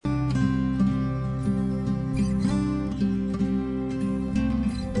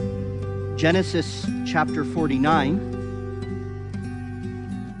Genesis chapter 49,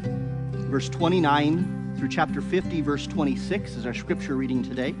 verse 29 through chapter 50, verse 26 is our scripture reading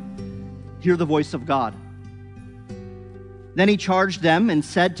today. Hear the voice of God. Then he charged them and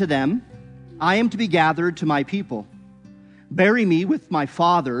said to them, I am to be gathered to my people. Bury me with my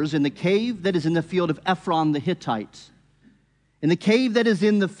fathers in the cave that is in the field of Ephron the Hittite, in the cave that is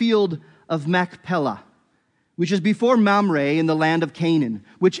in the field of Machpelah, which is before Mamre in the land of Canaan,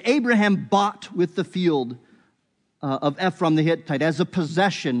 which Abraham bought with the field of Ephron the Hittite as a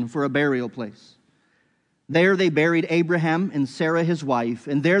possession for a burial place. There they buried Abraham and Sarah his wife,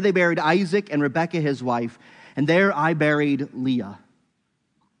 and there they buried Isaac and Rebekah his wife, and there I buried Leah.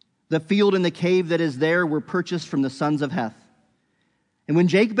 The field and the cave that is there were purchased from the sons of Heth. And when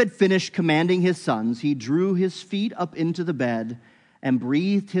Jacob had finished commanding his sons, he drew his feet up into the bed and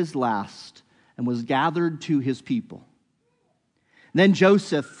breathed his last and was gathered to his people. Then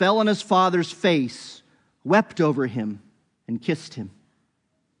Joseph fell on his father's face, wept over him, and kissed him.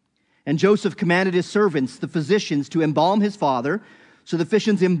 And Joseph commanded his servants, the physicians, to embalm his father, so the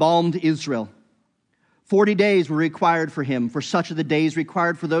physicians embalmed Israel. 40 days were required for him, for such are the days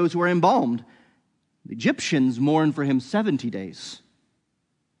required for those who are embalmed. The Egyptians mourned for him 70 days.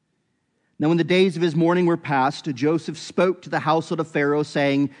 Now when the days of his mourning were past, Joseph spoke to the household of Pharaoh,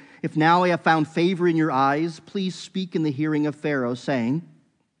 saying, If now I have found favor in your eyes, please speak in the hearing of Pharaoh, saying,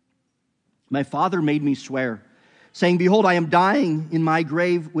 My father made me swear, saying, Behold, I am dying in my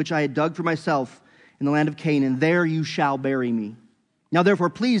grave, which I had dug for myself in the land of Canaan. There you shall bury me. Now therefore,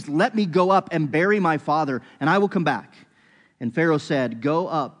 please let me go up and bury my father, and I will come back. And Pharaoh said, Go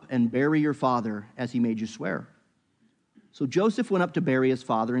up and bury your father, as he made you swear. So Joseph went up to bury his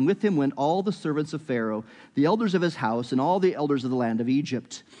father, and with him went all the servants of Pharaoh, the elders of his house, and all the elders of the land of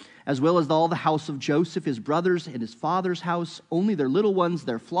Egypt, as well as all the house of Joseph, his brothers, and his father's house. Only their little ones,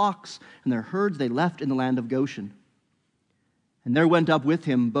 their flocks, and their herds they left in the land of Goshen. And there went up with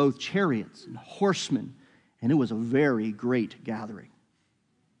him both chariots and horsemen, and it was a very great gathering.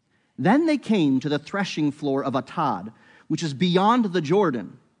 Then they came to the threshing floor of Atad, which is beyond the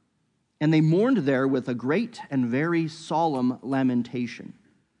Jordan, and they mourned there with a great and very solemn lamentation.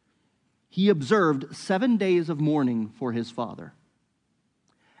 He observed 7 days of mourning for his father.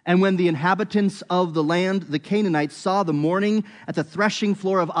 And when the inhabitants of the land, the Canaanites, saw the mourning at the threshing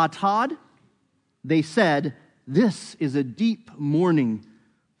floor of Atad, they said, This is a deep mourning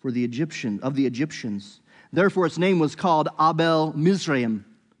for the Egyptians. Therefore its name was called Abel Mizraim,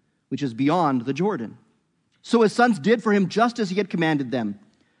 which is beyond the Jordan. So his sons did for him just as he had commanded them.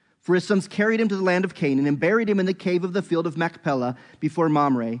 For his sons carried him to the land of Canaan and buried him in the cave of the field of Machpelah before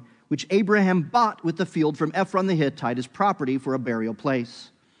Mamre, which Abraham bought with the field from Ephron the Hittite as property for a burial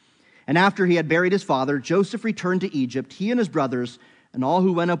place. And after he had buried his father, Joseph returned to Egypt, he and his brothers, and all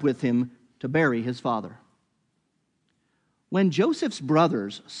who went up with him to bury his father. When Joseph's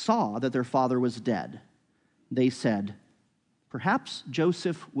brothers saw that their father was dead, they said, Perhaps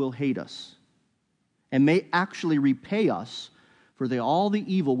Joseph will hate us and may actually repay us for all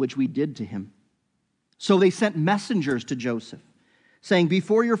the evil which we did to him. So they sent messengers to Joseph, saying,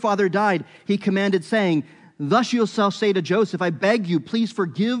 Before your father died, he commanded, saying, Thus you shall say to Joseph, I beg you, please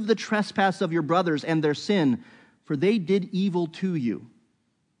forgive the trespass of your brothers and their sin, for they did evil to you.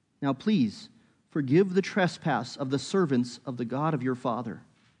 Now please, forgive the trespass of the servants of the God of your father.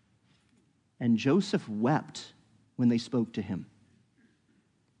 And Joseph wept when they spoke to him.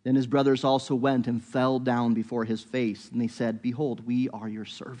 Then his brothers also went and fell down before his face, and they said, Behold, we are your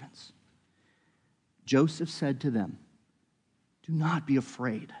servants. Joseph said to them, Do not be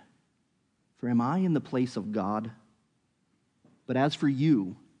afraid, for am I in the place of God? But as for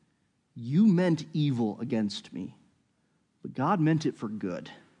you, you meant evil against me, but God meant it for good,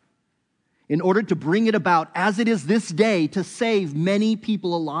 in order to bring it about, as it is this day, to save many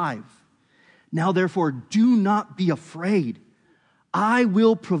people alive. Now therefore, do not be afraid. I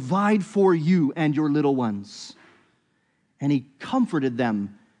will provide for you and your little ones. And he comforted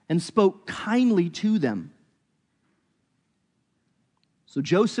them and spoke kindly to them. So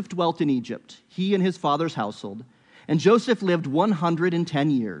Joseph dwelt in Egypt, he and his father's household, and Joseph lived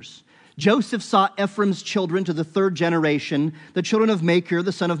 110 years. Joseph saw Ephraim's children to the third generation. The children of Machir,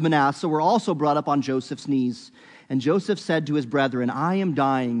 the son of Manasseh, were also brought up on Joseph's knees. And Joseph said to his brethren, I am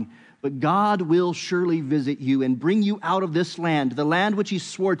dying, but God will surely visit you and bring you out of this land, the land which he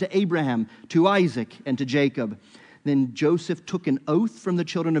swore to Abraham, to Isaac, and to Jacob. Then Joseph took an oath from the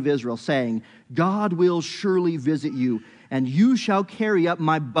children of Israel, saying, God will surely visit you, and you shall carry up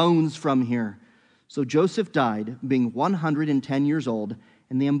my bones from here. So Joseph died, being 110 years old,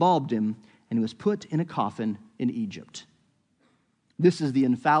 and they embalmed him, and he was put in a coffin in Egypt. This is the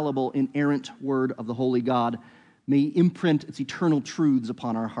infallible, inerrant word of the holy God. May he imprint its eternal truths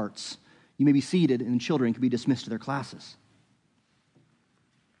upon our hearts. You may be seated, and children can be dismissed to their classes.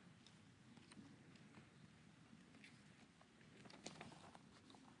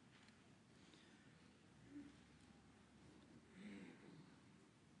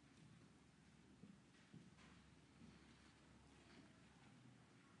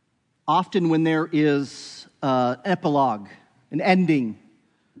 Often when there is an epilogue, an ending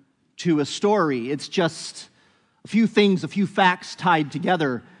to a story, it's just a few things, a few facts tied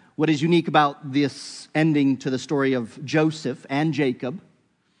together. What is unique about this ending to the story of Joseph and Jacob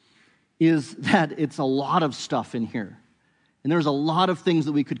is that it's a lot of stuff in here. And there's a lot of things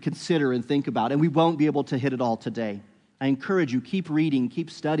that we could consider and think about, and we won't be able to hit it all today. I encourage you, keep reading, keep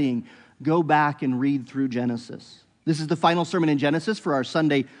studying, go back and read through Genesis. This is the final sermon in Genesis for our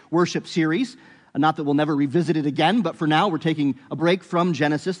Sunday worship series. Not that we'll never revisit it again, but for now we're taking a break from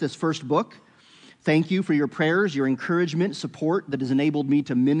Genesis, this first book. Thank you for your prayers, your encouragement, support that has enabled me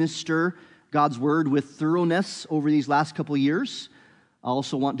to minister God's word with thoroughness over these last couple of years. I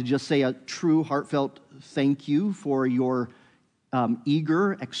also want to just say a true, heartfelt thank you for your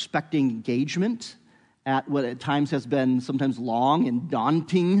eager, expecting engagement at what at times has been sometimes long and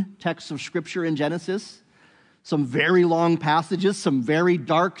daunting texts of Scripture in Genesis. Some very long passages, some very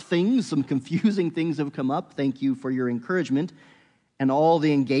dark things, some confusing things have come up. Thank you for your encouragement and all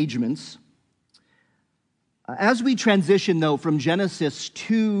the engagements. As we transition, though, from Genesis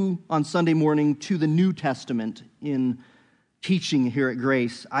on Sunday morning to the New Testament in teaching here at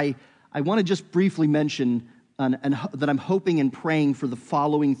Grace, I want to just briefly mention that I'm hoping and praying for the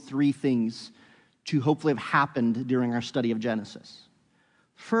following three things to hopefully have happened during our study of Genesis.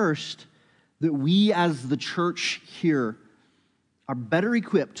 First, that we as the church here are better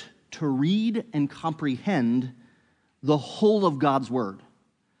equipped to read and comprehend the whole of God's Word,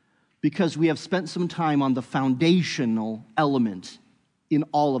 because we have spent some time on the foundational element in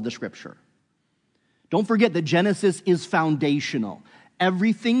all of the Scripture. Don't forget that Genesis is foundational.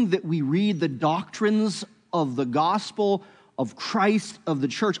 Everything that we read, the doctrines of the gospel, of Christ, of the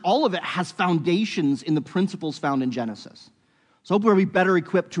church, all of it has foundations in the principles found in Genesis. So I hope we'll be better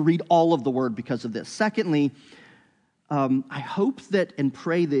equipped to read all of the Word because of this. Secondly, I hope that and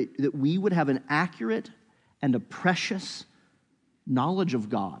pray that we would have an accurate and a precious knowledge of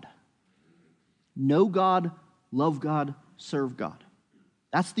God. Know God, love God, serve God.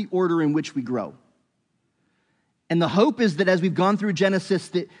 That's the order in which we grow. And the hope is that as we've gone through Genesis,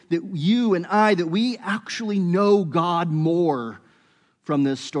 that you and I, that we actually know God more from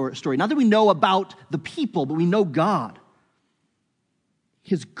this story. Not that we know about the people, but we know God.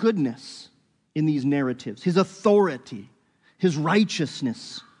 His goodness in these narratives, His authority, His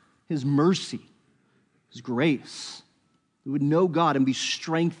righteousness, His mercy, His grace. We would know God and be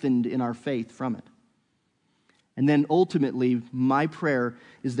strengthened in our faith from it. And then ultimately, my prayer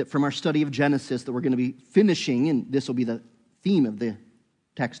is that from our study of Genesis that we're going to be finishing, and this will be the theme of the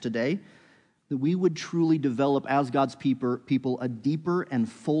text today, that we would truly develop as God's people a deeper and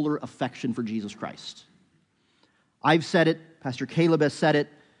fuller affection for Jesus Christ. I've said it. Pastor Caleb has said it.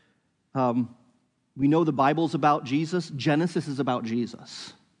 We know the Bible's about Jesus. Genesis is about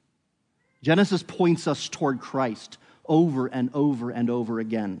Jesus. Genesis points us toward Christ over and over and over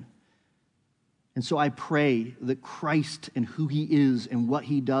again. And so I pray that Christ and who He is and what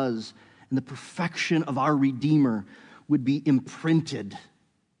He does and the perfection of our Redeemer would be imprinted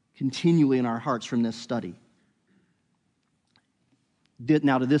continually in our hearts from this study.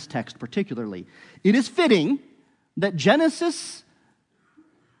 Now to this text particularly. It is fitting that Genesis,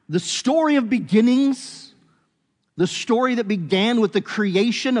 the story of beginnings, the story that began with the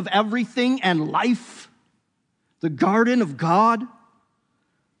creation of everything and life, the garden of God,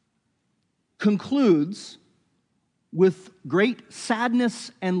 concludes with great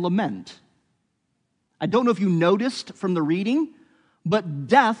sadness and lament. I don't know if you noticed from the reading, but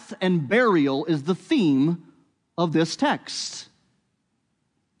death and burial is the theme of this text.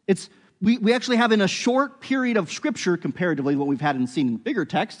 We actually have in a short period of Scripture, comparatively to what we've had and seen in bigger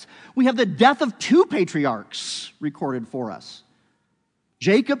texts, we have the death of two patriarchs recorded for us,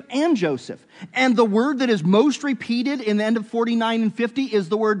 Jacob and Joseph. And the word that is most repeated in the end of 49 and 50 is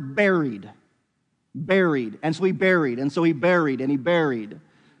the word buried. Buried. And so he buried, and so he buried, and he buried.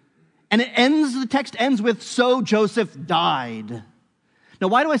 And the text ends with, so Joseph died. Now,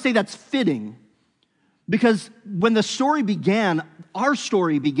 why do I say that's fitting? Because when the story began, our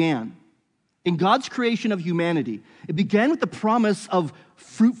story began. In God's creation of humanity, it began with the promise of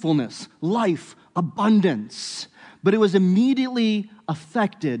fruitfulness, life, abundance. But it was immediately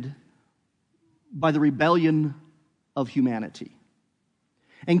affected by the rebellion of humanity.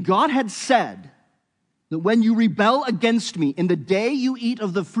 And God had said that when you rebel against me, in the day you eat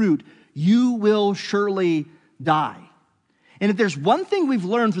of the fruit, you will surely die. And if there's one thing we've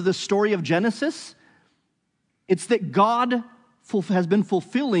learned through the story of Genesis, it's that God has been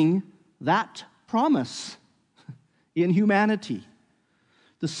fulfilling that promise in humanity.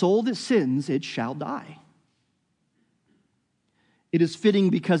 The soul that sins, it shall die. It is fitting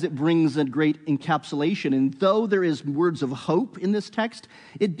because it brings a great encapsulation. And though there is words of hope in this text,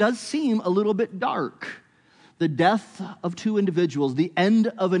 it does seem a little bit dark. The death of two individuals, the end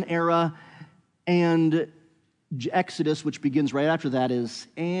of an era, and Exodus, which begins right after that, is,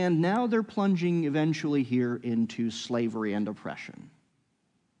 and now they're plunging eventually here into slavery and oppression.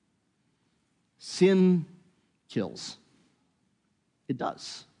 Sin kills. It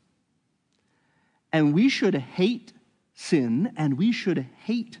does. And we should hate sin, and we should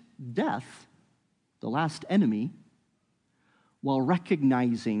hate death, the last enemy, while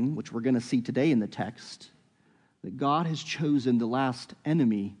recognizing, which we're going to see today in the text, that God has chosen the last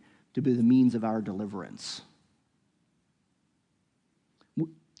enemy to be the means of our deliverance.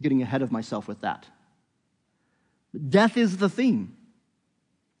 Getting ahead of myself with that. Death is the theme.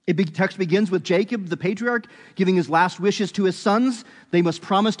 The text begins with Jacob, the patriarch, giving his last wishes to his sons. They must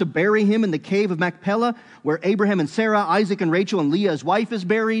promise to bury him in the cave of Machpelah, where Abraham and Sarah, Isaac and Rachel, and Leah, his wife, is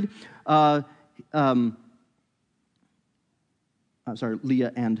buried. Leah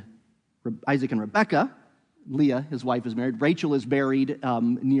and Isaac and Rebekah. Leah, his wife, is married. Rachel is buried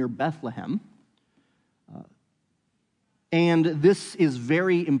near Bethlehem. And this is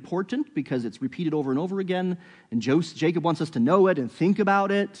very important because it's repeated over and over again. And Jacob wants us to know it and think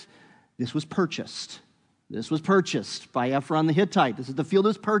about it. This was purchased. This was purchased by Ephron the Hittite. This is the field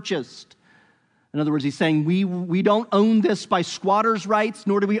is purchased. In other words, he's saying we don't own this by squatters' rights,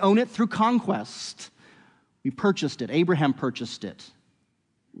 nor do we own it through conquest. We purchased it. Abraham purchased it.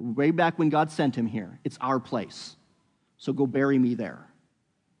 Way back when God sent him here. It's our place. So go bury me there.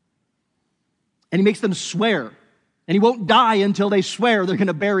 And he makes them swear. And he won't die until they swear they're going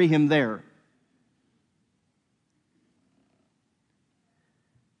to bury him there.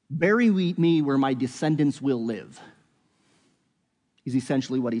 Bury me where my descendants will live, is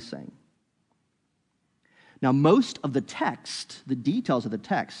essentially what he's saying. Now, most of the text, the details of the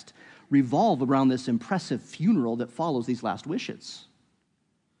text, revolve around this impressive funeral that follows these last wishes.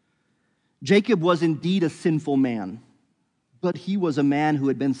 Jacob was indeed a sinful man, but he was a man who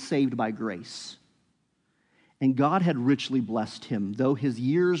had been saved by grace. And God had richly blessed him, though his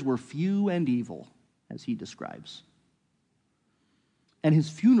years were few and evil, as he describes. And his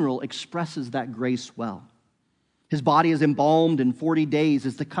funeral expresses that grace well. His body is embalmed in 40 days,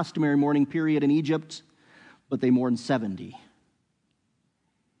 is the customary mourning period in Egypt, but they mourn 70.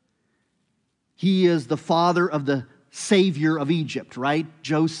 He is the father of the savior of Egypt, right?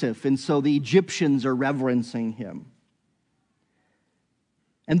 Joseph. And so the Egyptians are reverencing him.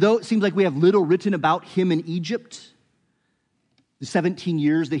 And though it seems like we have little written about him in Egypt, the 17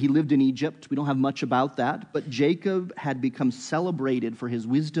 years that he lived in Egypt, we don't have much about that, but Jacob had become celebrated for his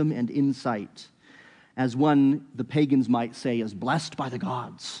wisdom and insight, as one, the pagans might say, is blessed by the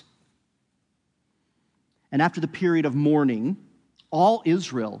gods. And after the period of mourning, all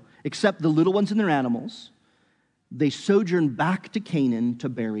Israel, except the little ones and their animals, they sojourned back to Canaan to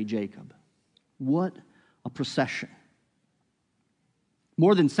bury Jacob. What a procession.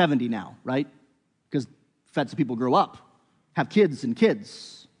 More than 70 now, right? Because feds people grow up, have kids and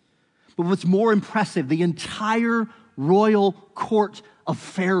kids. But what's more impressive, the entire royal court of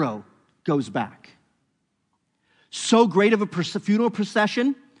Pharaoh goes back. So great of a funeral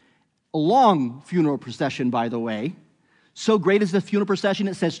procession, a long funeral procession, by the way. So great is the funeral procession,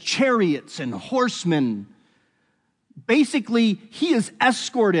 it says chariots and horsemen. Basically, he is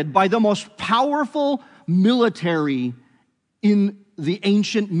escorted by the most powerful military in the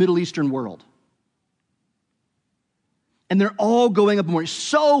ancient Middle Eastern world. And they're all going up more.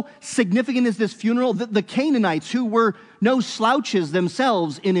 So significant is this funeral that the Canaanites, who were no slouches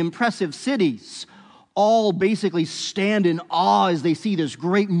themselves in impressive cities, all basically stand in awe as they see this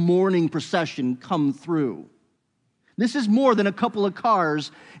great mourning procession come through. This is more than a couple of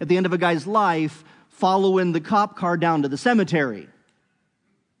cars at the end of a guy's life following the cop car down to the cemetery.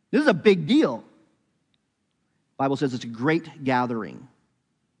 This is a big deal. The Bible says it's a great gathering.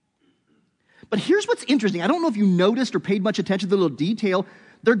 But here's what's interesting. I don't know if you noticed or paid much attention to the little detail.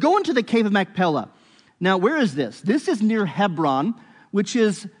 They're going to the cave of Machpelah. Now, where is this? This is near Hebron, which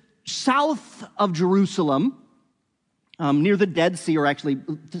is south of Jerusalem, near the Dead Sea, or actually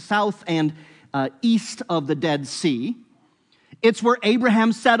south and east of the Dead Sea. It's where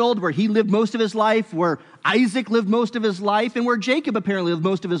Abraham settled, where he lived most of his life, where Isaac lived most of his life, and where Jacob apparently lived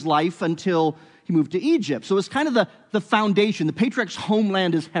most of his life until he moved to Egypt. So it's kind of the foundation. The patriarch's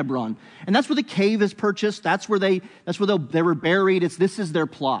homeland is Hebron. And that's where the cave is purchased. That's where they were buried. This is their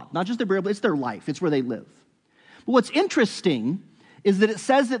plot. Not just their burial, but it's their life. It's where they live. But what's interesting is that it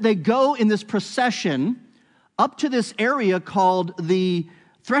says that they go in this procession up to this area called the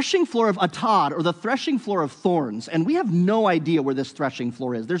threshing floor of Atad, or the threshing floor of thorns. And we have no idea where this threshing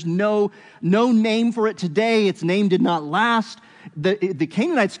floor is. There's no name for it today. Its name did not last. The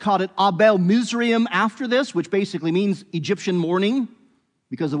Canaanites called it Abel Mizraim after this, which basically means Egyptian mourning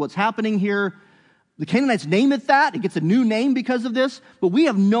because of what's happening here. The Canaanites name it that. It gets a new name because of this. But we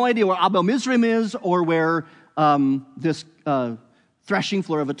have no idea where Abel Mizraim is, or where this threshing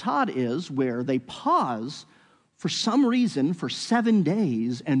floor of Atad is, where they pause for some reason for 7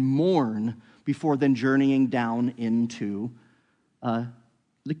 days and mourn before then journeying down into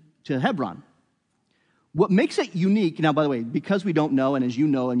to Hebron. What makes it unique, now by the way, because we don't know, and as you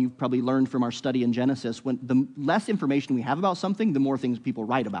know, and you've probably learned from our study in Genesis, when the less information we have about something, the more things people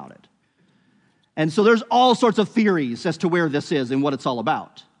write about it. And so there's all sorts of theories as to where this is and what it's all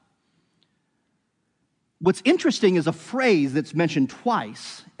about. What's interesting is a phrase that's mentioned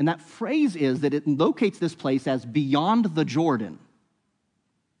twice, and that phrase is that it locates this place as beyond the Jordan.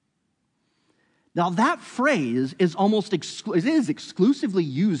 Now that phrase is exclusively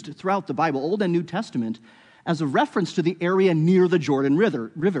used throughout the Bible, Old and New Testament, as a reference to the area near the Jordan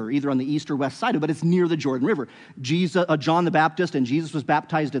River, either on the east or west side of it, but it's near the Jordan River. John the Baptist and Jesus was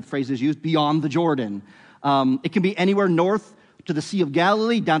baptized, the phrase is used, beyond the Jordan. It can be anywhere north to the Sea of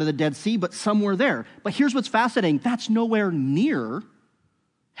Galilee, down to the Dead Sea, but somewhere there. But here's what's fascinating. That's nowhere near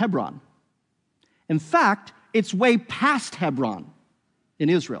Hebron. In fact, it's way past Hebron in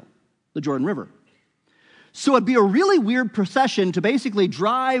Israel, the Jordan River. So it'd be a really weird procession to basically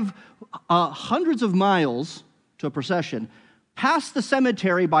drive hundreds of miles to a procession, past the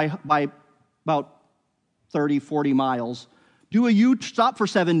cemetery by about 30, 40 miles, stop for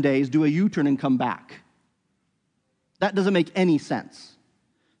 7 days, do a U-turn, and come back. That doesn't make any sense.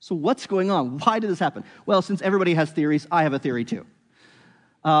 So what's going on? Why did this happen? Well, since everybody has theories, I have a theory too.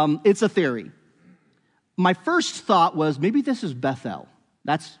 It's a theory. My first thought was maybe this is Bethel.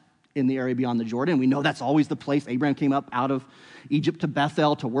 That's in the area beyond the Jordan. We know that's always the place. Abraham came up out of Egypt to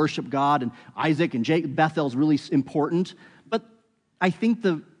Bethel to worship God, and Isaac and Jacob. Bethel's really important. But I think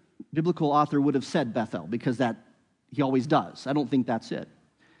the biblical author would have said Bethel because that he always does. I don't think that's it.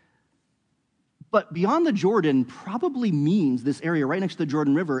 But beyond the Jordan probably means this area right next to the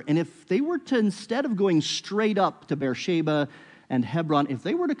Jordan River. And if they were to, instead of going straight up to Beersheba and Hebron, if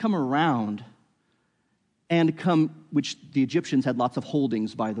they were to come around and which the Egyptians had lots of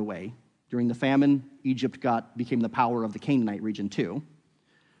holdings, by the way. During the famine, Egypt became the power of the Canaanite region too.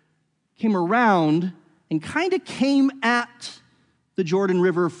 Came around and kind of came at the Jordan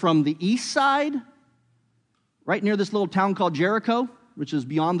River from the east side, right near this little town called Jericho, which is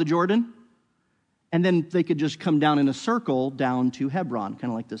beyond the Jordan. And then they could just come down in a circle down to Hebron,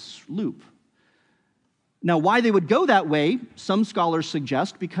 kind of like this loop. Now, why they would go that way, some scholars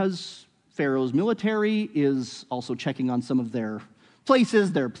suggest because Pharaoh's military is also checking on some of their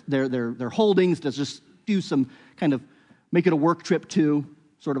places, their holdings, to just do some kind of make it a work trip too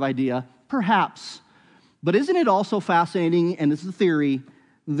sort of idea. Perhaps. But isn't it also fascinating, and this is a theory,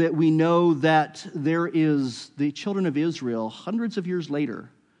 that we know that there is the children of Israel hundreds of years later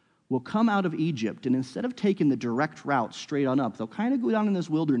will come out of Egypt, and instead of taking the direct route straight on up, they'll kind of go down in this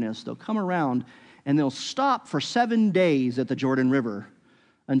wilderness, they'll come around, and they'll stop for 7 days at the Jordan River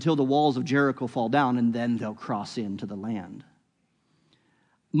until the walls of Jericho fall down, and then they'll cross into the land.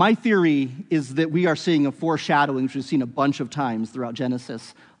 My theory is that we are seeing a foreshadowing, which we've seen a bunch of times throughout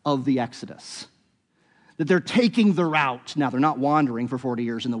Genesis, of the Exodus. That they're taking the route. Now, they're not wandering for 40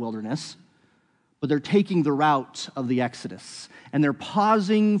 years in the wilderness, but they're taking the route of the Exodus. And they're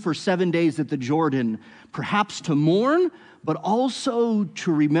pausing for 7 days at the Jordan, perhaps to mourn, but also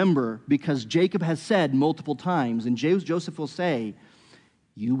to remember, because Jacob has said multiple times, and Joseph will say,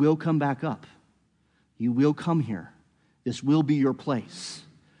 you will come back up. You will come here. This will be your place.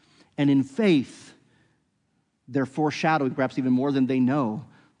 And in faith, they're foreshadowing, perhaps even more than they know,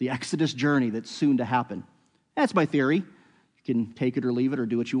 the Exodus journey that's soon to happen. That's my theory. You can take it or leave it or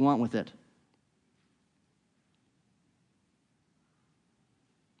do what you want with it.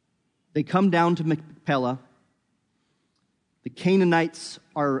 They come down to Machpelah. The Canaanites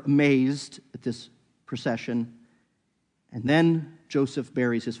are amazed at this procession. And then Joseph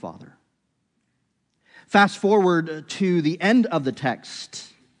buries his father. Fast forward to the end of the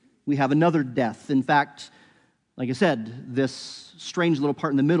text. We have another death. In fact, Like I said, this strange little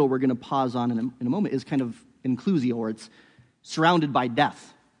part in the middle we're going to pause on in a moment is kind of inclusio, or it's surrounded by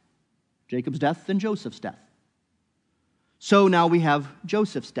death. Jacob's death and Joseph's death. So now we have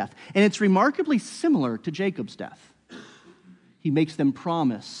Joseph's death. And it's remarkably similar to Jacob's death. He makes them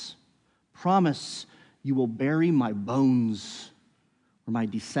promise you will bury my bones where my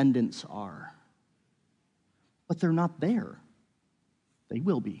descendants are. But they're not there. They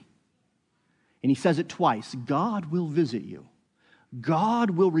will be. And he says it twice. God will visit you.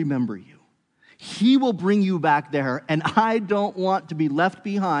 God will remember you. He will bring you back there, and I don't want to be left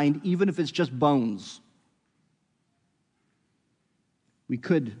behind, even if it's just bones. We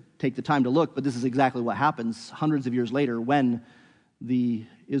could take the time to look, but this is exactly what happens hundreds of years later when the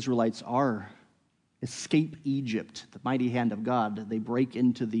Israelites escape Egypt, the mighty hand of God. They break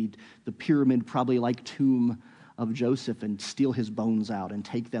into the pyramid, probably like tomb of Joseph, and steal his bones out and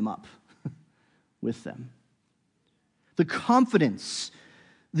take them up with them. The confidence,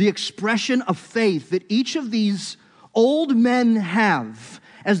 the expression of faith that each of these old men have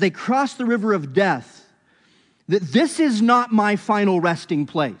as they cross the river of death, that this is not my final resting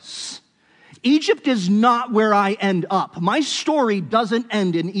place. Egypt is not where I end up. My story doesn't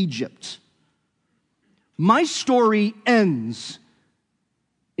end in Egypt. My story ends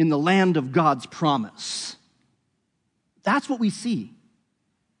in the land of God's promise. That's what we see.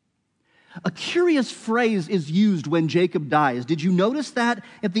 A curious phrase is used when Jacob dies. Did you notice that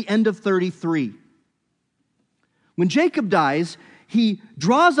at the end of 33? When Jacob dies, he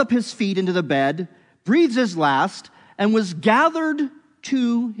draws up his feet into the bed, breathes his last, and was gathered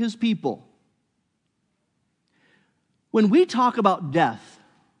to his people. When we talk about death,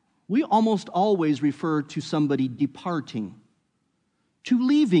 we almost always refer to somebody departing, to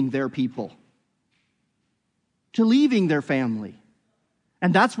leaving their people, to leaving their family.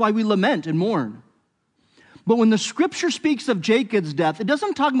 And that's why we lament and mourn. But when the scripture speaks of Jacob's death, it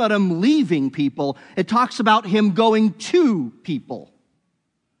doesn't talk about him leaving people. It talks about him going to people.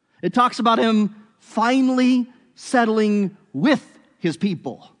 It talks about him finally settling with his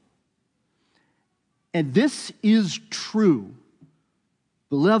people. And this is true,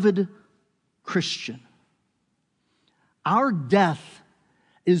 beloved Christian. Our death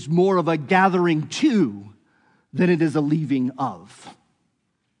is more of a gathering to than it is a leaving of.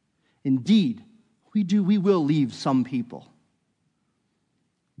 Indeed, we will leave some people,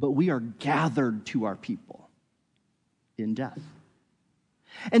 but we are gathered to our people in death.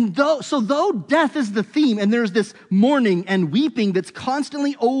 And though death is the theme, and there's this mourning and weeping that's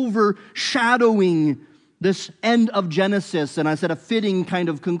constantly overshadowing this end of Genesis, and I said a fitting kind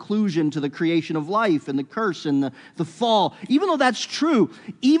of conclusion to the creation of life and the curse and the fall, even though that's true,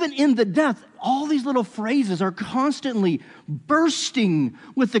 even in the death, all these little phrases are constantly bursting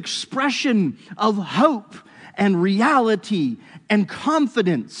with expression of hope and reality and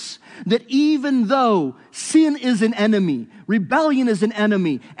confidence that even though sin is an enemy, rebellion is an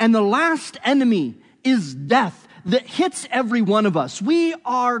enemy, and the last enemy is death that hits every one of us, we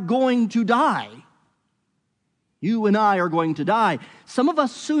are going to die. You and I are going to die. Some of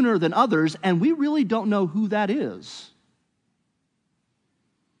us sooner than others, and we really don't know who that is.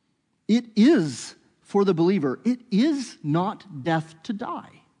 It is, for the believer, it is not death to die.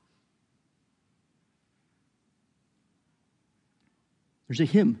 There's a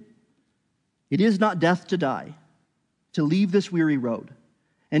hymn. It is not death to die, to leave this weary road,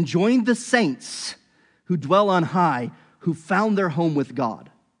 and join the saints who dwell on high, who found their home with God.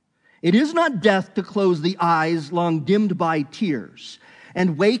 It is not death to close the eyes long dimmed by tears,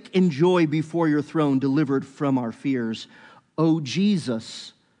 and wake in joy before your throne, delivered from our fears. O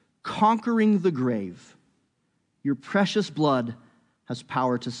Jesus, conquering the grave, your precious blood has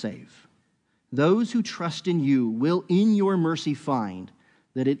power to save. Those who trust in you will in your mercy find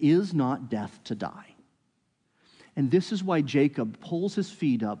that it is not death to die. And this is why Jacob pulls his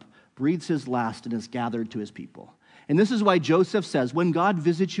feet up, breathes his last, and is gathered to his people. And this is why Joseph says, when God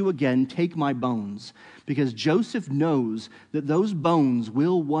visits you again, take my bones. Because Joseph knows that those bones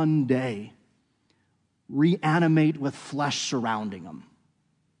will one day reanimate with flesh surrounding them.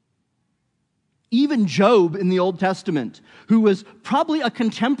 Even Job in the Old Testament, who was probably a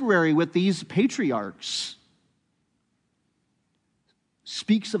contemporary with these patriarchs,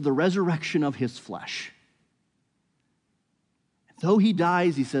 speaks of the resurrection of his flesh. Though he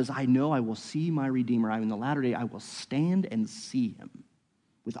dies, he says, I know I will see my Redeemer. In the latter day, I will stand and see him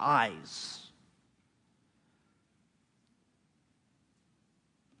with eyes.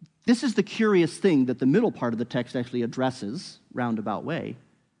 This is the curious thing that the middle part of the text actually addresses, roundabout way.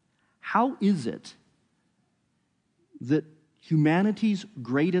 How is it that humanity's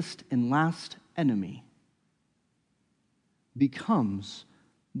greatest and last enemy becomes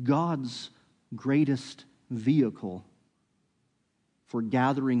God's greatest vehicle for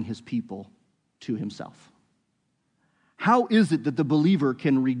gathering his people to himself? How is it that the believer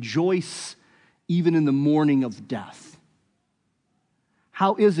can rejoice even in the morning of death?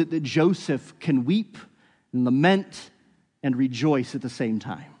 How is it that Joseph can weep and lament and rejoice at the same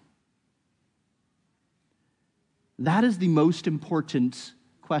time? That is the most important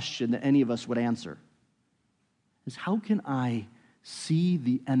question that any of us would answer, is how can I see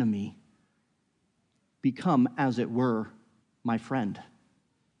the enemy become, as it were, my friend?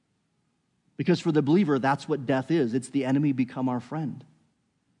 Because for the believer, that's what death is. It's the enemy become our friend.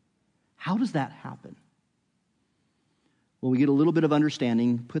 How does that happen? Well, we get a little bit of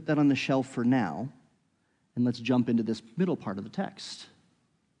understanding, put that on the shelf for now, and let's jump into this middle part of the text.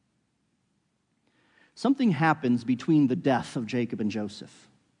 Something happens between the death of Jacob and Joseph.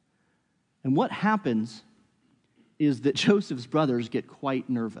 And what happens is that Joseph's brothers get quite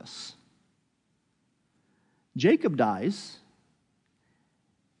nervous. Jacob dies.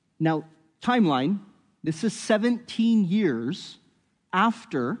 Now, timeline, this is 17 years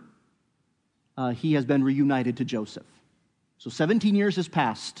after he has been reunited to Joseph. So 17 years has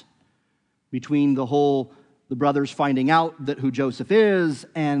passed between the brothers finding out that who Joseph is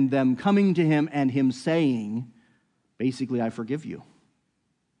and them coming to him and him saying, basically, I forgive you.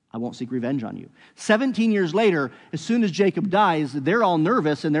 I won't seek revenge on you. 17 years later, as soon as Jacob dies, they're all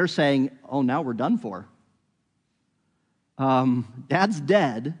nervous and they're saying, oh, now we're done for. Dad's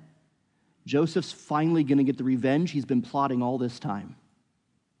dead. Joseph's finally going to get the revenge he's been plotting all this time.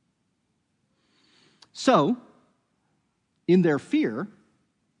 So, in their fear,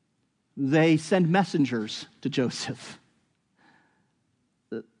 they send messengers to Joseph.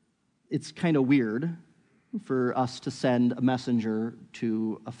 It's kind of weird for us to send a messenger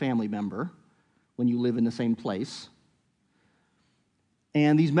to a family member when you live in the same place.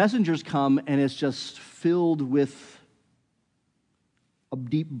 And these messengers come, and it's just filled with a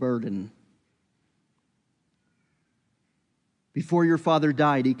deep burden. Before your father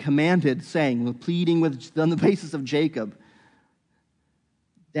died, he commanded, saying, pleading on the basis of Jacob,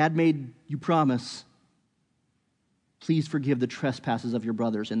 Dad made you promise, please forgive the trespasses of your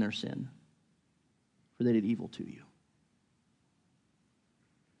brothers and their sin, for they did evil to you.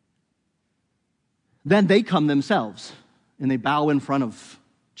 Then they come themselves, and they bow in front of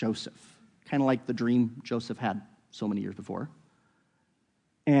Joseph, kind of like the dream Joseph had so many years before.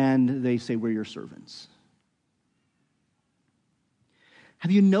 And they say, we're your servants.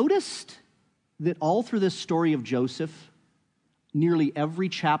 Have you noticed that all through this story of Joseph, nearly every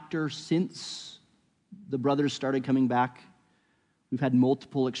chapter since the brothers started coming back, we've had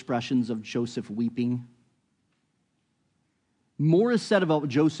multiple expressions of Joseph weeping? More is said about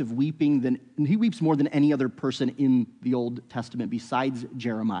Joseph weeping than, and he weeps more than any other person in the Old Testament besides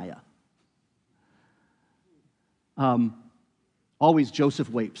Jeremiah. Always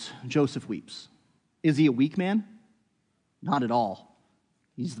Joseph weeps. Joseph weeps. Is he a weak man? Not at all.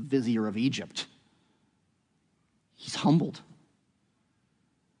 He's the vizier of Egypt. He's humbled.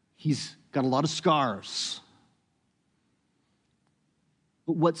 He's got a lot of scars.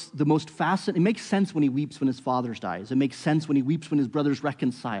 But what's the most fascinating, it makes sense when he weeps when his father dies. It makes sense when he weeps when his brothers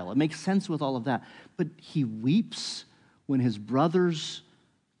reconcile. It makes sense with all of that. But he weeps when his brothers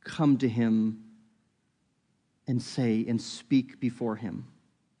come to him and say and speak before him.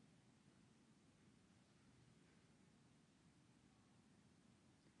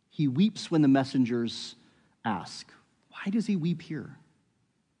 He weeps when the messengers ask, why does he weep here?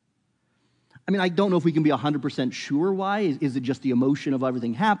 I mean, I don't know if we can be 100% sure why. Is it just the emotion of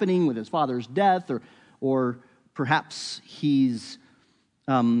everything happening with his father's death? Or perhaps he's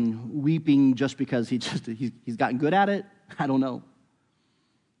weeping just because he's gotten good at it? I don't know.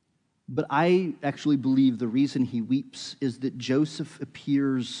 But I actually believe the reason he weeps is that Joseph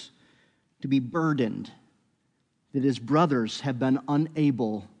appears to be burdened, that his brothers have been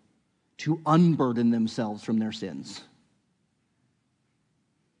unable to unburden themselves from their sins.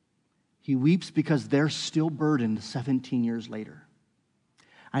 He weeps because they're still burdened 17 years later.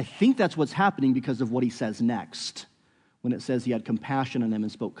 I think that's what's happening because of what he says next, when it says he had compassion on them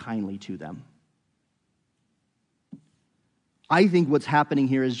and spoke kindly to them. I think what's happening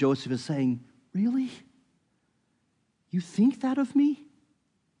here is Joseph is saying, really? You think that of me?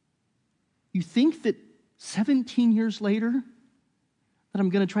 You think that 17 years later that I'm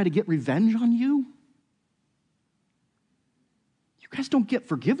going to try to get revenge on you? You guys don't get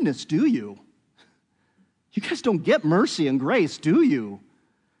forgiveness, do you? You guys don't get mercy and grace, do you?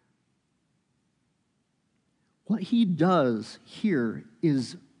 What he does here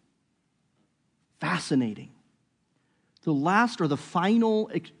is fascinating. The last or the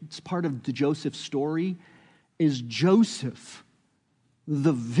final part of the Joseph story is Joseph,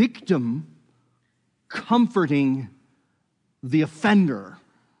 the victim, comforting the offender.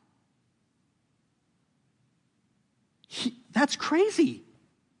 That's crazy.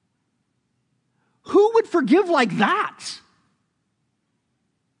 Who would forgive like that?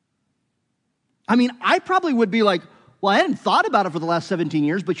 I mean, I probably would be like, well, I hadn't thought about it for the last 17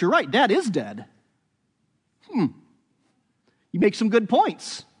 years, but you're right, Dad is dead. You make some good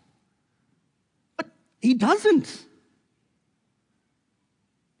points. But he doesn't.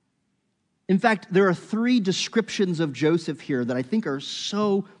 In fact, there are 3 descriptions of Joseph here that I think are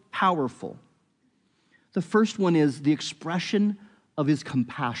so powerful. The first one is the expression of his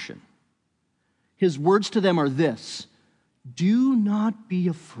compassion. His words to them are this: do not be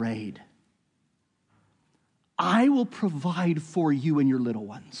afraid. I will provide for you and your little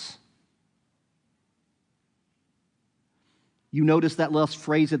ones. You notice that last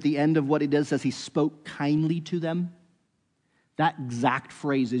phrase at the end of what it does, says he spoke kindly to them. That exact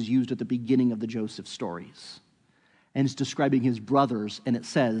phrase is used at the beginning of the Joseph stories. And it's describing his brothers, and it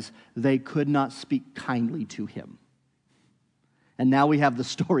says they could not speak kindly to him. And now we have the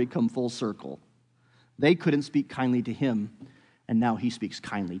story come full circle. They couldn't speak kindly to him, and now he speaks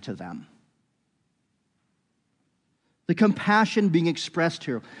kindly to them. The compassion being expressed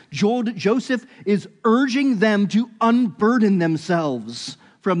here. Joseph is urging them to unburden themselves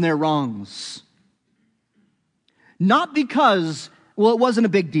from their wrongs. Not because, well, it wasn't a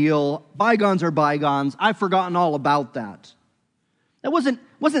big deal. Bygones are bygones. I've forgotten all about that. That wasn't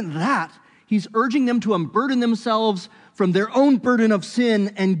that. He's urging them to unburden themselves from their own burden of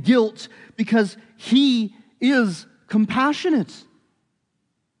sin and guilt because he is compassionate.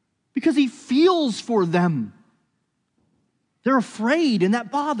 Because he feels for them. They're afraid, and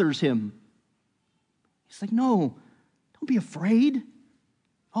that bothers him. He's like, no, don't be afraid.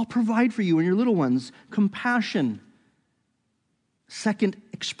 I'll provide for you and your little ones. Compassion. Second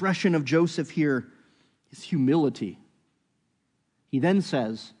expression of Joseph here is humility. He then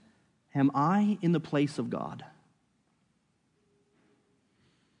says, am I in the place of God?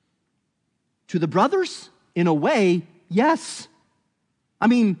 To the brothers, in a way, yes. I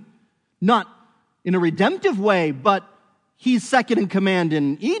mean, not in a redemptive way, but he's second in command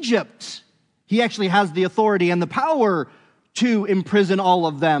in Egypt. He actually has the authority and the power to imprison all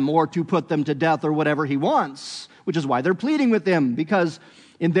of them or to put them to death or whatever he wants, which is why they're pleading with him, because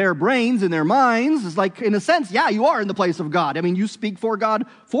in their brains, in their minds, it's like, in a sense, yeah, you are in the place of God. I mean, you speak for God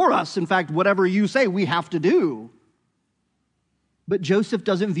for us. In fact, whatever you say, we have to do. But Joseph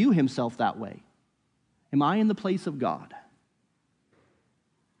doesn't view himself that way. Am I in the place of God?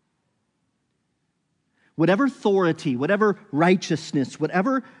 Whatever authority, whatever righteousness,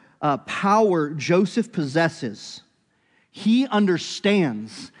 whatever power Joseph possesses, he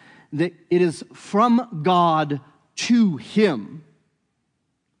understands that it is from God to him,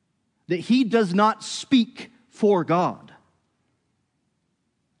 that he does not speak for God,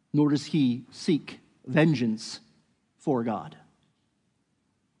 nor does he seek vengeance for God.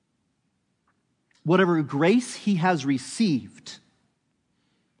 Whatever grace he has received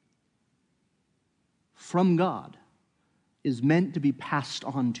from God is meant to be passed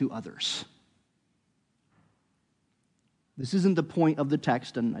on to others. This isn't the point of the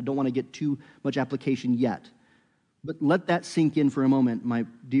text, and I don't want to get too much application yet. But let that sink in for a moment, my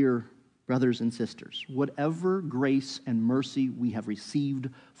dear brothers and sisters. Whatever grace and mercy we have received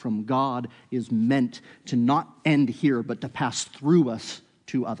from God is meant to not end here, but to pass through us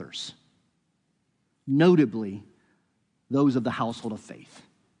to others. Notably, those of the household of faith.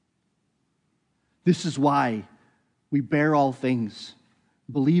 This is why we bear all things,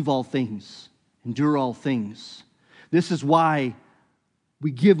 believe all things, endure all things. This is why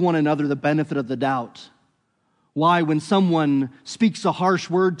we give one another the benefit of the doubt. Why, when someone speaks a harsh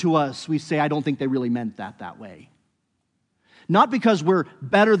word to us, we say, I don't think they really meant that way. Not because we're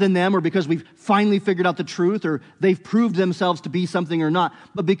better than them or because we've finally figured out the truth or they've proved themselves to be something or not,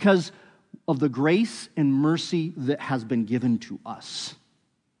 but because of the grace and mercy that has been given to us.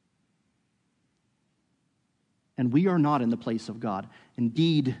 And we are not in the place of God.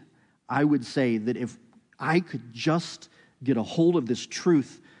 Indeed, I would say that if I could just get a hold of this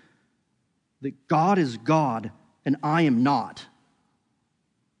truth that God is God and I am not,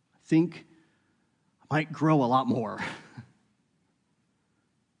 I think I might grow a lot more.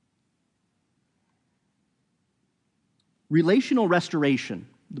 Relational restoration,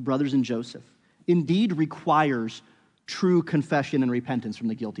 the brothers and Joseph, indeed requires true confession and repentance from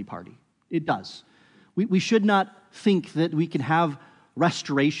the guilty party. It does. We should not think that we can have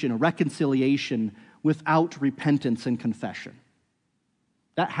restoration or reconciliation without repentance and confession.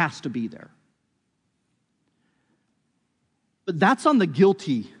 That has to be there. But that's on the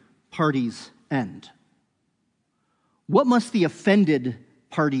guilty party's end. What must the offended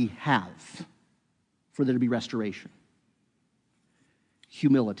party have for there to be restoration?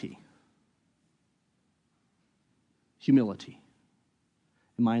 Humility. Humility.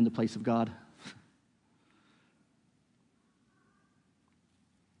 Am I in the place of God?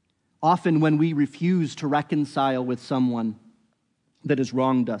 Often when we refuse to reconcile with someone that has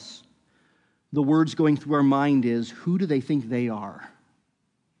wronged us, the words going through our mind is, who do they think they are?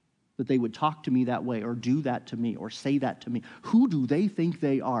 That they would talk to me that way or do that to me or say that to me. Who do they think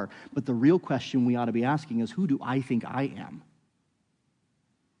they are? But the real question we ought to be asking is, who do I think I am?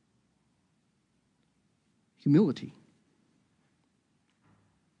 Humility.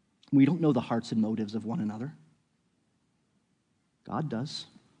 We don't know the hearts and motives of one another. God does.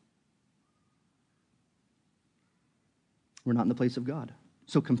 We're not in the place of God.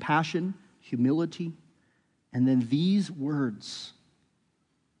 So compassion, humility, and then these words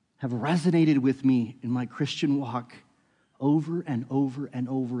have resonated with me in my Christian walk over and over and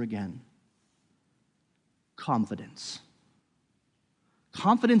over again. Confidence.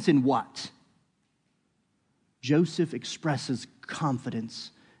 Confidence in what? Joseph expresses confidence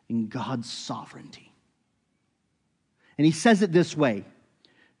in God's sovereignty. And he says it this way,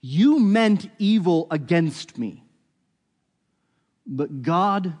 you meant evil against me, but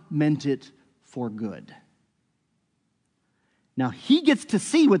God meant it for good. Now, he gets to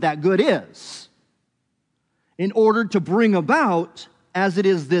see what that good is in order to bring about, as it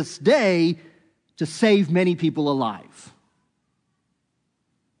is this day, to save many people alive.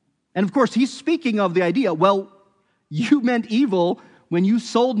 And of course, he's speaking of the idea, well, you meant evil when you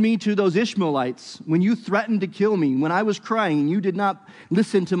sold me to those Ishmaelites, when you threatened to kill me, when I was crying and you did not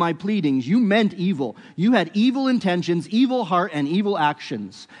listen to my pleadings, you meant evil. You had evil intentions, evil heart, and evil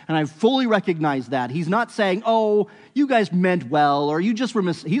actions. And I fully recognize that. He's not saying, oh, you guys meant well, or you just were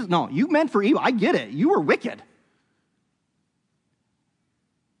no, you meant for evil. I get it. You were wicked.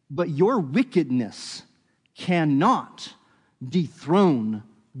 But your wickedness cannot dethrone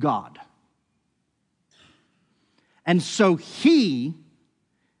God. And so he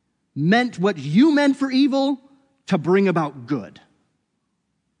meant what you meant for evil to bring about good.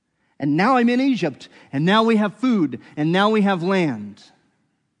 And now I'm in Egypt, and now we have food, and now we have land.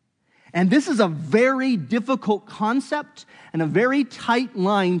 And this is a very difficult concept and a very tight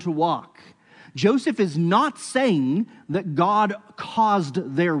line to walk. Joseph is not saying that God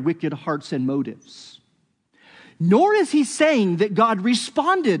caused their wicked hearts and motives. Nor is he saying that God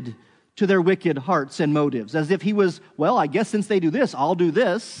responded to their wicked hearts and motives, as if he was, well, I guess since they do this, I'll do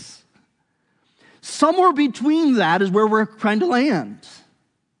this. Somewhere between that is where we're trying to land.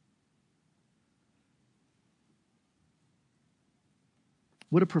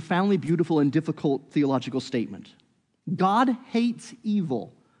 What a profoundly beautiful and difficult theological statement. God hates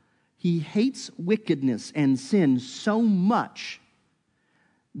evil. He hates wickedness and sin so much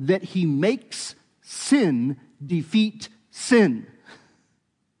that he makes sin defeat sin.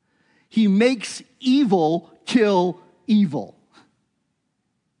 He makes evil kill evil.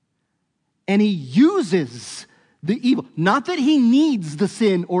 And he uses the evil. Not that he needs the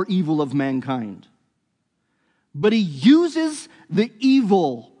sin or evil of mankind, but he uses the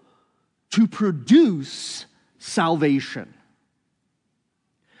evil to produce salvation.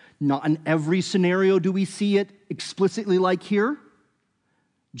 Not in every scenario do we see it explicitly like here.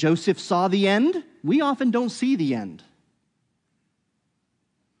 Joseph saw the end. We often don't see the end.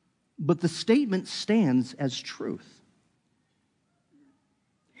 But the statement stands as truth.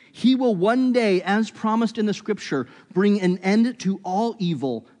 He will one day, as promised in the Scripture, bring an end to all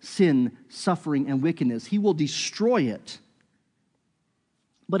evil, sin, suffering, and wickedness. He will destroy it.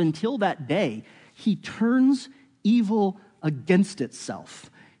 But until that day, he turns evil against itself.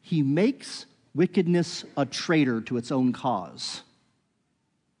 He makes wickedness a traitor to its own cause.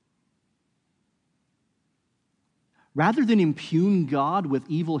 Rather than impugn God with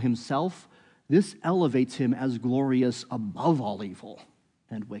evil himself, this elevates him as glorious above all evil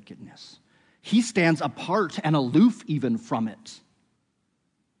and wickedness. He stands apart and aloof even from it.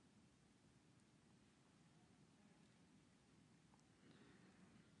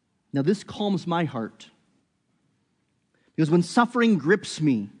 Now this calms my heart, because when suffering grips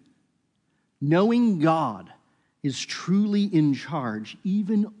me, knowing God is truly in charge,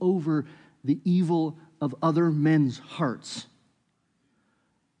 even over the evil of other men's hearts,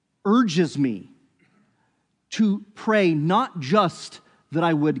 urges me to pray not just that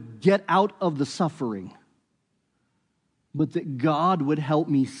I would get out of the suffering, but that God would help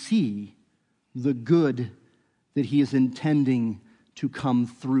me see the good that he is intending to come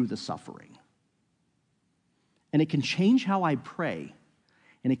through the suffering. And it can change how I pray,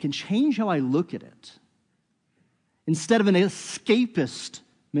 and it can change how I look at it. Instead of an escapist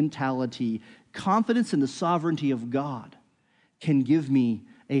mentality, confidence in the sovereignty of God can give me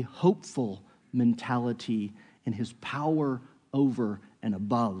a hopeful mentality in his power over and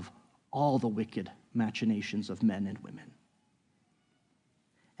above all the wicked machinations of men and women.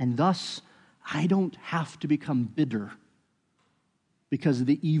 And thus, I don't have to become bitter because of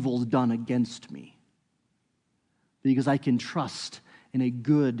the evils done against me, because I can trust in a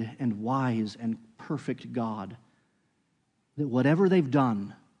good and wise and perfect God that whatever they've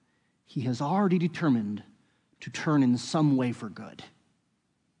done, he has already determined to turn in some way for good.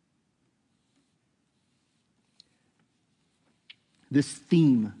 This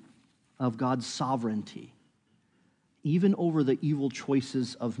theme of God's sovereignty, even over the evil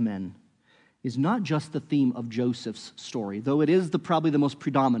choices of men, is not just the theme of Joseph's story, though it is probably the most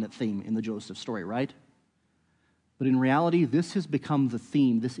predominant theme in the Joseph story, right? But in reality, this has become the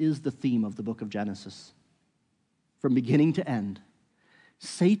theme. This is the theme of the book of Genesis. From beginning to end,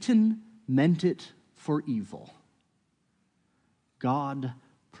 Satan meant it for evil. God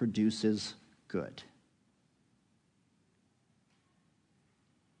produces good.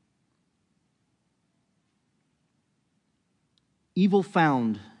 Evil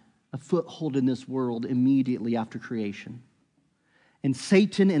found a foothold in this world immediately after creation. And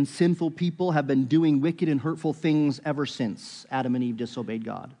Satan and sinful people have been doing wicked and hurtful things ever since Adam and Eve disobeyed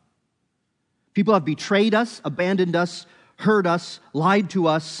God. People have betrayed us, abandoned us, hurt us, lied to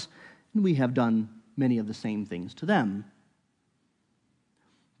us, and we have done many of the same things to them.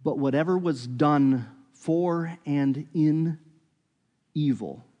 But whatever was done for and in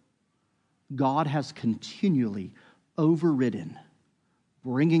evil, God has continually overridden,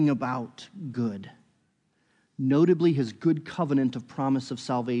 bringing about good, notably his good covenant of promise of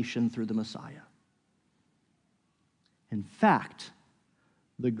salvation through the Messiah. In fact,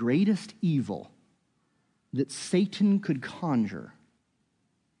 the greatest evil that Satan could conjure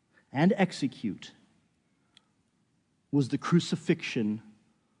and execute was the crucifixion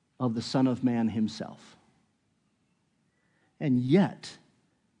of the Son of Man himself. And yet,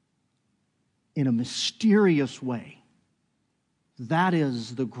 in a mysterious way, that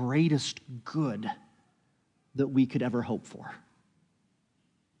is the greatest good that we could ever hope for.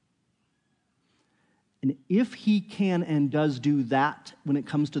 And if he can and does do that when it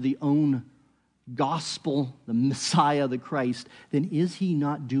comes to the own gospel, the Messiah, the Christ, then is he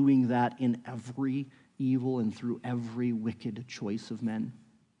not doing that in every evil and through every wicked choice of men?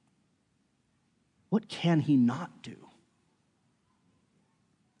 What can he not do?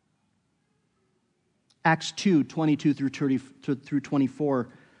 Acts 2, 22 through 24,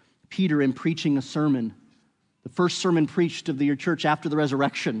 Peter, in preaching a sermon, the first sermon preached of the church after the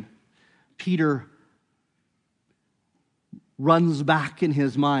resurrection, Peter runs back in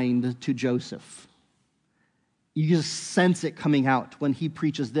his mind to Joseph. You just sense it coming out when he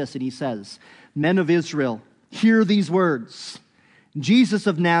preaches this, and he says, "Men of Israel, hear these words. Jesus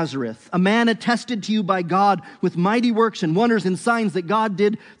of Nazareth, a man attested to you by God with mighty works and wonders and signs that God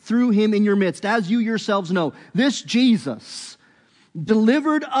did through him in your midst, as you yourselves know. This Jesus,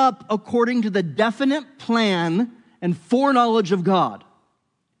 delivered up according to the definite plan and foreknowledge of God.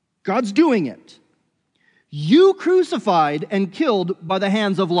 God's doing it. You crucified and killed by the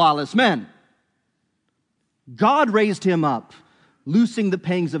hands of lawless men. God raised him up, loosing the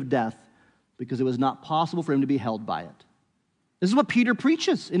pangs of death, because it was not possible for him to be held by it." This is what Peter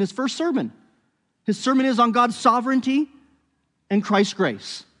preaches in his first sermon. His sermon is on God's sovereignty and Christ's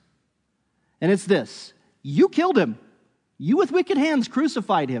grace. And it's this: you killed him. You with wicked hands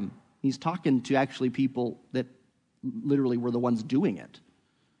crucified him. He's talking to actually people that literally were the ones doing it.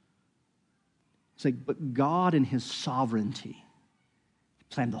 It's like, but God in his sovereignty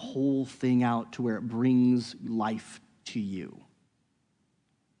planned the whole thing out to where it brings life to you.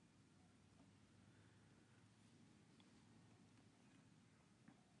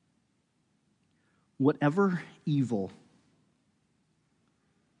 Whatever evil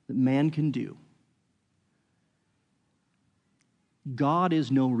that man can do, God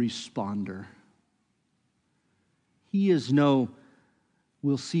is no responder. He is no,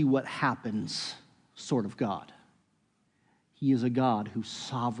 we'll see what happens sort of God. He is a God who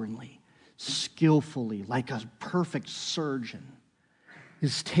sovereignly, skillfully, like a perfect surgeon,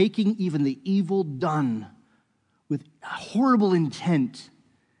 is taking even the evil done with horrible intent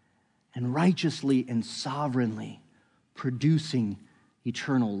and righteously and sovereignly producing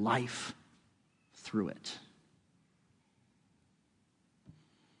eternal life through it.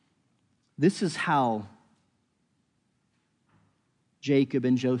 This is how Jacob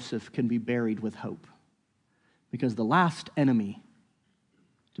and Joseph can be buried with hope. Because the last enemy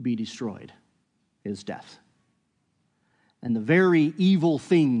to be destroyed is death. And the very evil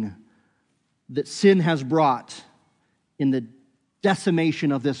thing that sin has brought in the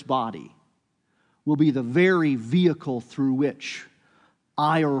decimation of this body will be the very vehicle through which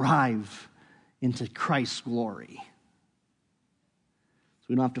I arrive into Christ's glory. So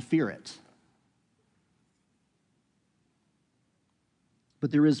we don't have to fear it. But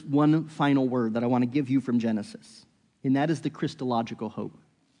there is one final word that I want to give you from Genesis, and that is the Christological hope.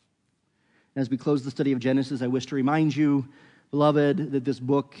 As we close the study of Genesis, I wish to remind you, beloved, that this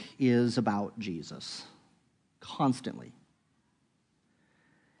book is about Jesus, constantly.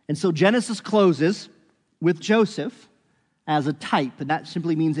 And so Genesis closes with Joseph as a type, and that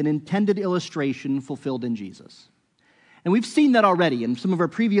simply means an intended illustration fulfilled in Jesus. And we've seen that already. In some of our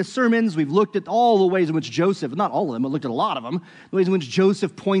previous sermons, we've looked at all the ways in which Joseph, not all of them, but looked at a lot of them, the ways in which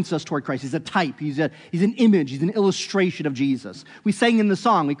Joseph points us toward Christ. He's a type, he's an image, he's an illustration of Jesus. We sang in the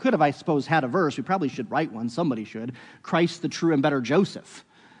song, we could have, I suppose, had a verse, we probably should write one, somebody should, Christ the true and better Joseph.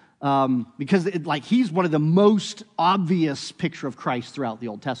 Because he's one of the most obvious picture of Christ throughout the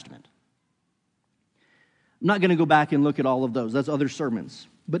Old Testament. I'm not going to go back and look at all of those, that's other sermons.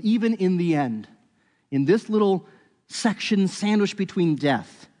 But even in the end, in this little section sandwiched between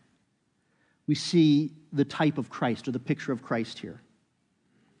death, we see the type of Christ, or the picture of Christ here.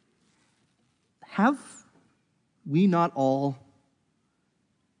 Have we not all,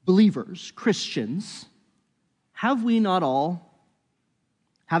 believers, Christians, have we not all,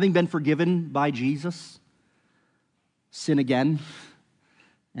 having been forgiven by Jesus, sin again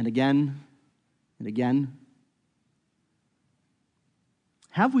and again and again?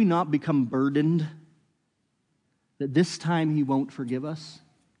 Have we not become burdened that this time he won't forgive us?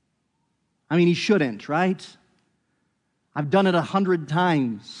 I mean, he shouldn't, right? I've done it 100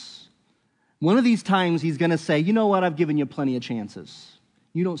 times. One of these times he's going to say, you know what, I've given you plenty of chances.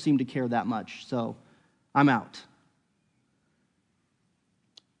 You don't seem to care that much, so I'm out.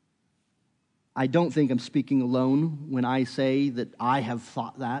 I don't think I'm speaking alone when I say that I have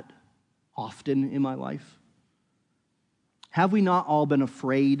thought that often in my life. Have we not all been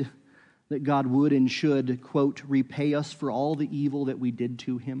afraid that God would and should, quote, repay us for all the evil that we did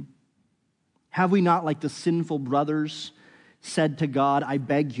to him? Have we not, like the sinful brothers, said to God, I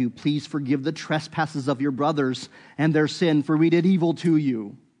beg you, please forgive the trespasses of your brothers and their sin, for we did evil to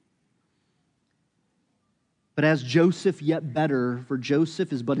you? But as Joseph, yet better, for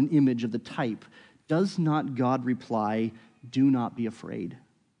Joseph is but an image of the type, does not God reply, do not be afraid?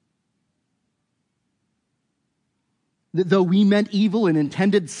 That though we meant evil and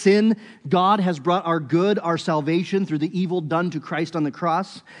intended sin, God has brought our good, our salvation, through the evil done to Christ on the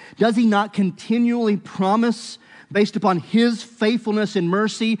cross. Does he not continually promise, based upon his faithfulness and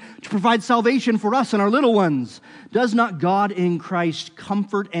mercy, to provide salvation for us and our little ones? Does not God in Christ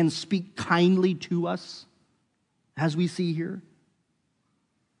comfort and speak kindly to us, as we see here?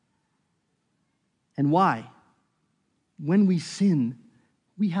 And why? When we sin,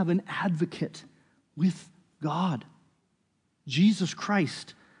 we have an advocate with God. Jesus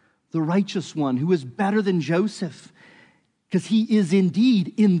Christ, the righteous one, who is better than Joseph, because he is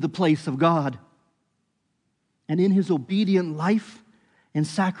indeed in the place of God. And in his obedient life and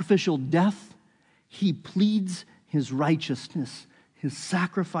sacrificial death, he pleads his righteousness, his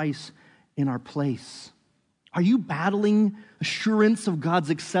sacrifice in our place. Are you battling assurance of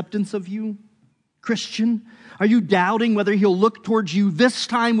God's acceptance of you, Christian? Are you doubting whether he'll look towards you this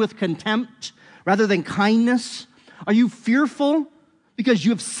time with contempt rather than kindness? Are you fearful because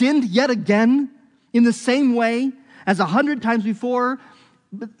you have sinned yet again in the same way as 100 times before?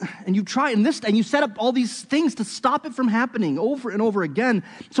 And you try, and you set up all these things to stop it from happening over and over again.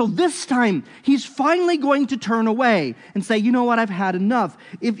 So this time, he's finally going to turn away and say, you know what, I've had enough.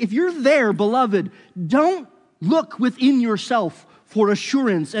 If you're there, beloved, don't look within yourself for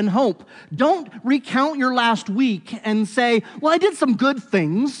assurance and hope. Don't recount your last week and say, well, I did some good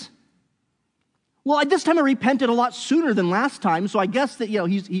things. Well, this time I repented a lot sooner than last time, so I guess that,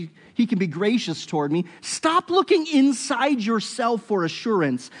 he can be gracious toward me. Stop looking inside yourself for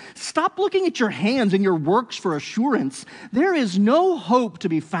assurance. Stop looking at your hands and your works for assurance. There is no hope to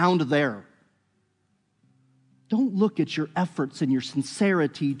be found there. Don't look at your efforts and your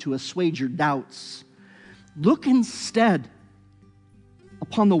sincerity to assuage your doubts. Look instead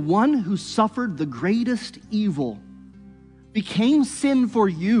upon the one who suffered the greatest evil, became sin for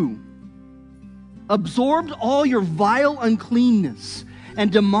you, absorbed all your vile uncleanness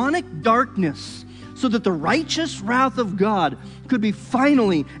and demonic darkness, so that the righteous wrath of God could be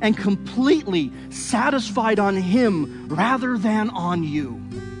finally and completely satisfied on him rather than on you.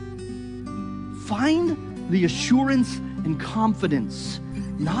 Find the assurance and confidence,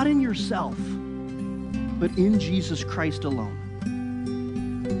 not in yourself, but in Jesus Christ alone.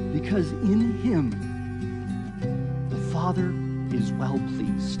 Because in him, the Father is well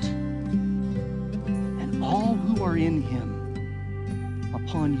pleased. And all who are in him,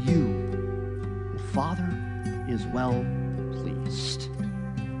 upon you, the Father is well